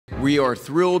We are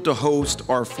thrilled to host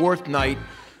our 4th night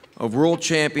of World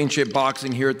Championship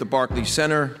Boxing here at the Barclays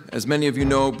Center. As many of you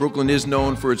know, Brooklyn is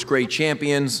known for its great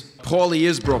champions. Paulie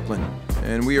is Brooklyn,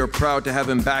 and we are proud to have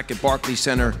him back at Barclays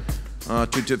Center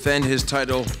to defend his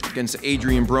title against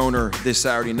Adrien Broner this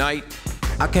Saturday night.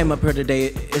 I came up here today,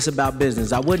 it's about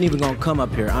business. I wasn't even gonna come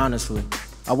up here, honestly.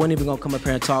 I wasn't even gonna come up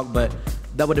here and talk, but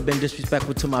that would have been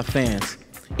disrespectful to my fans.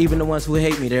 Even the ones who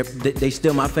hate me, they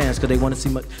still my fans because they want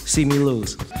to see me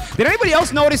lose. Did anybody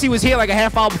else notice he was here like a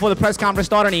half hour before the press conference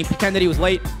started and he pretended he was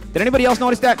late? Did anybody else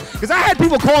notice that? Because I had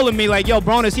people calling me like, yo,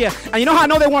 Broner's here. And you know how I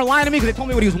know they weren't lying to me? Because they told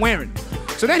me what he was wearing.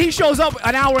 So then he shows up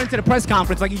an hour into the press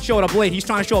conference like he showed up late. He's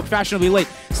trying to show up fashionably late.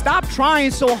 Stop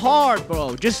trying so hard,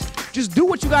 bro. Just do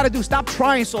what you got to do. Stop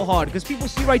trying so hard because people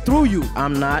see right through you.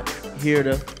 I'm not here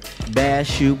to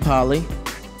bash you, Paulie.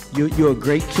 You're a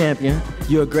great champion.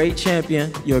 You're a great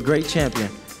champion. You're a great champion.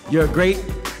 You're a great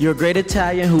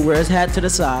Italian who wears hat to the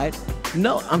side.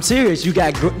 No, I'm serious. You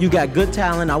got good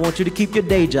talent. I want you to keep your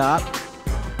day job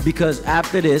because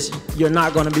after this, you're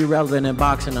not going to be relevant in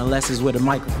boxing unless it's with a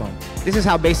microphone. This is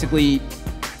how basically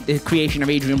the creation of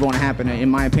Adrien Broner happened, in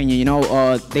my opinion. You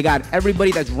know, they got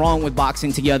everybody that's wrong with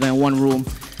boxing together in one room,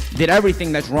 did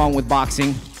everything that's wrong with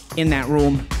boxing in that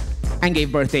room, and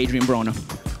gave birth to Adrien Broner.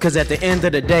 Because at the end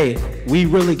of the day, we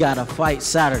really got to fight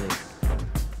Saturday.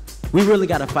 We really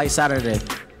got to fight Saturday.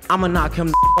 I'm going to knock him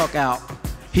the fuck out.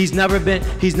 He's never been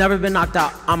knocked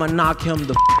out. I'm going to knock him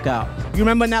the fuck out. You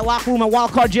remember in that locker room at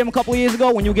Wildcard Gym a couple of years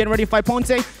ago when you were getting ready to fight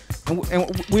Ponce? And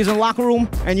we was in the locker room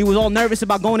and you was all nervous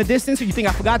about going the distance? So you think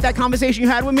I forgot that conversation you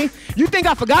had with me? You think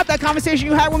I forgot that conversation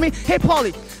you had with me? Hey,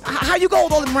 Paulie, how you go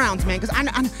with all them rounds, man? Because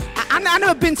I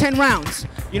never been 10 rounds.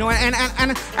 You know,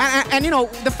 and you know,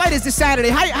 the fight is this Saturday.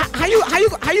 How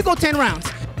you go 10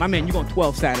 rounds? My man, you going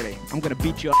 12 Saturday. I'm gonna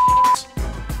beat you up.